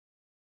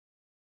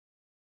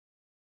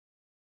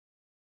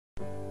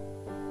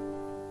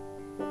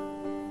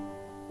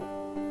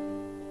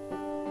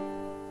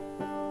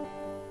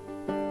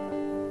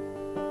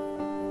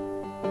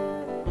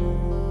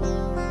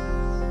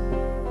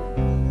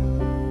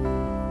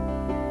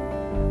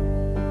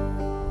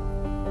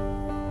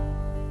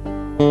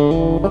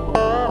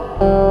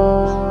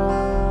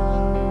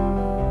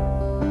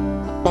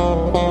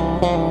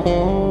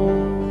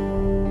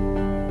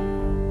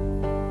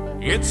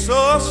It's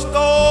a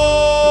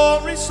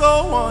story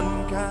so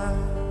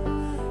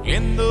unkind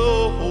in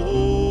the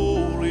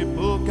holy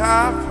book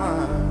I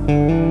find.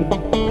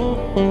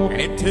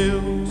 It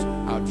tells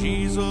how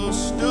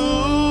Jesus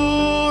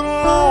stood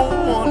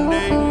alone one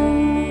day,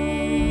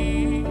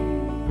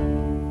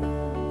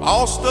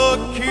 false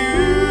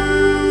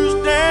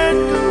accused and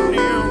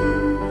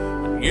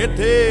condemned, but yet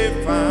they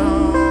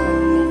found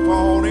no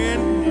fault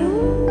in him.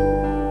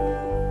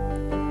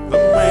 The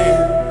man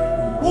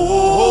who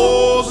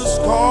wore the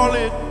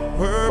scarlet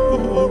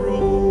purple robe,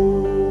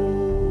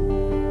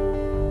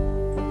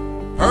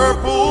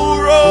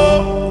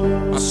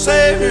 my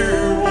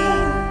Savior wore.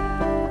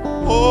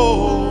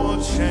 Oh,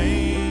 what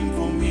shame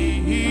for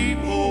me he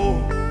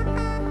bore,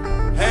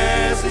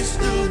 as he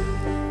stood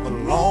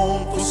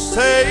alone,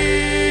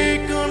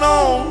 forsaken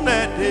on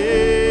that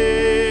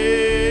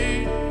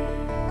day.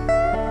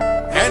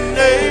 And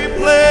they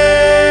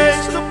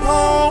placed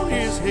upon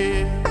his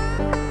head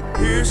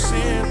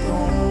piercing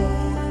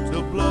thorns,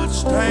 the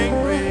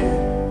blood-stained red.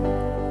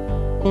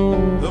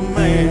 The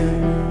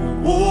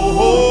man who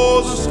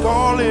wore the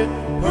scarlet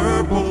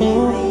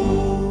purple robe.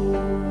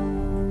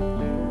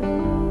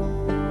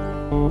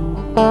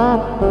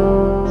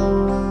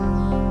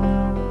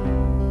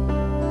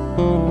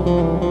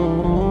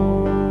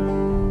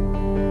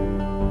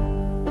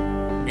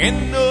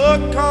 In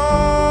the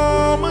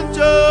common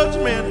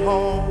judgment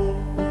hall,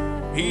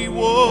 he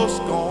was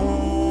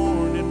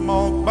scorned and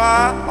mocked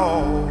by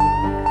all.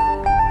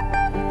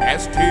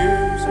 As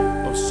tears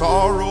of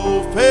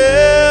sorrow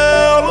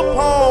fell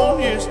upon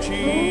his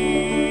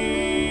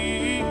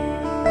cheek,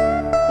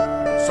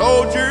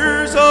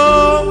 soldiers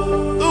of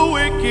the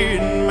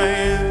wicked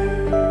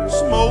man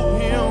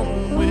smote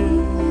him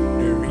with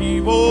their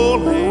evil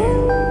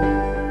hand.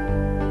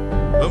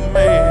 The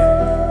man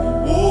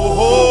who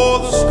wore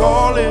the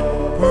scarlet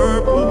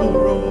purple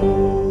robe,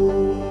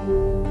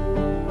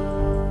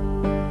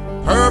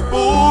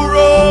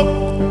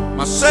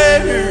 my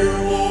Savior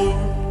wore.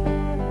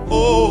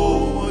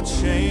 Oh, what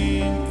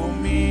shame for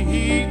me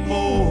he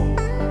bore,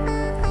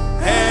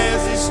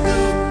 as he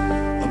stood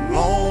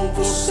alone,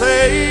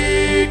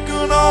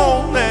 forsaken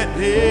on that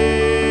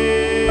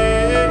day.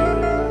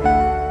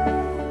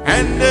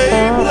 And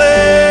they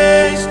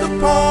placed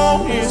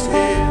upon his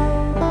head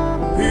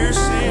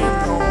piercing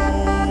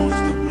thorns,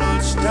 the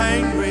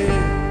blood-stained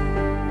red.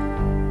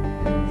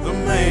 The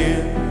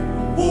man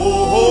who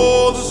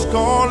wore the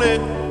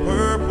scarlet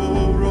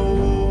purple robe.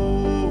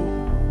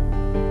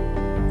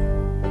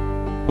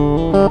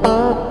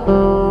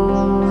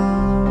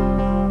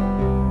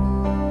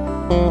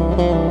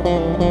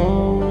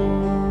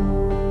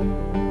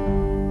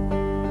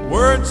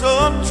 Words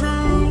of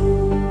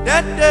truth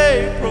that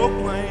they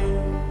proclaimed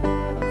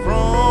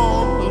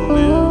from the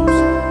lips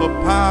of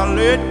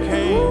Pilate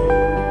came,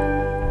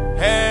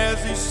 as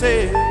he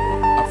said, I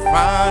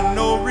find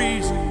no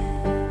reason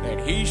that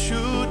he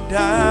should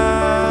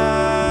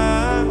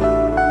die.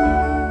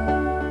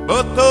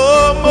 But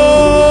the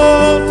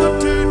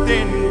multitude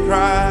then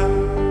cried,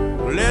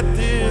 let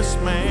this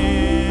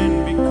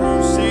man be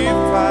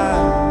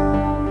crucified.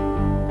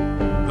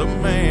 The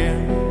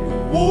man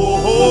who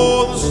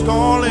wore the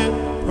scarlet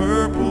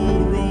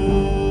purple robe,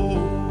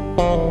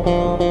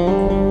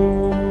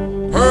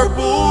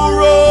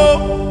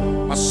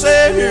 my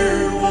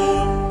Savior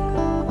wore.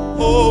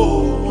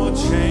 Oh, what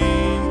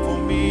shame for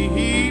me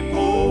he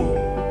bore,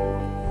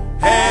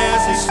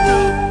 as he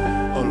stood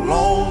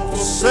alone,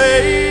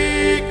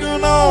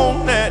 forsaken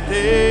on that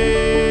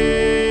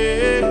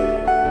day.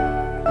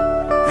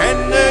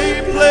 And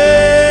they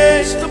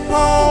placed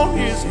upon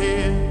his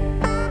head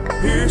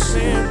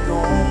piercing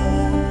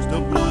thorns, the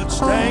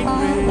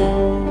blood-stained red.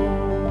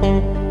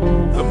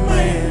 The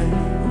man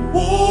who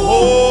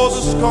wore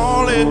the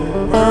scarlet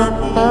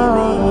purple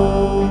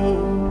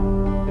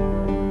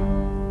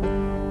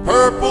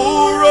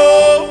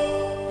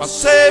robe, my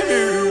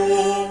Savior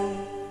wore.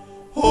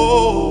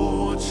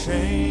 Oh, what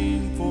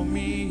shame for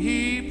me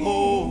he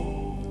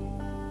bore,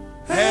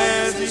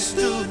 as he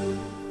stood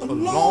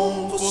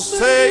alone,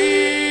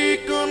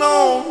 forsaken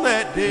on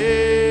that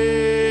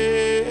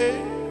day.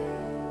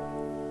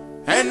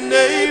 And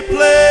they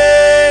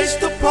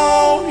placed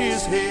upon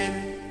his head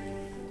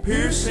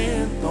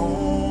piercing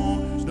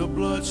thorns, the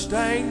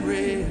blood-stained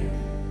red.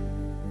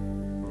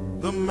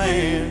 The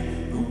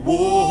man who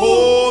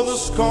wore the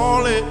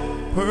scarlet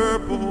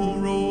purple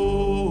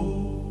robe.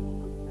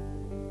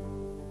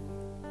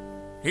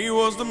 He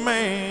was the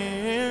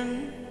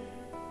man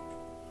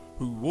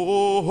who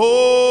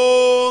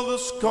wore the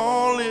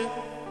scarlet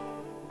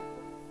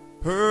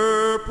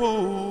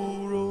purple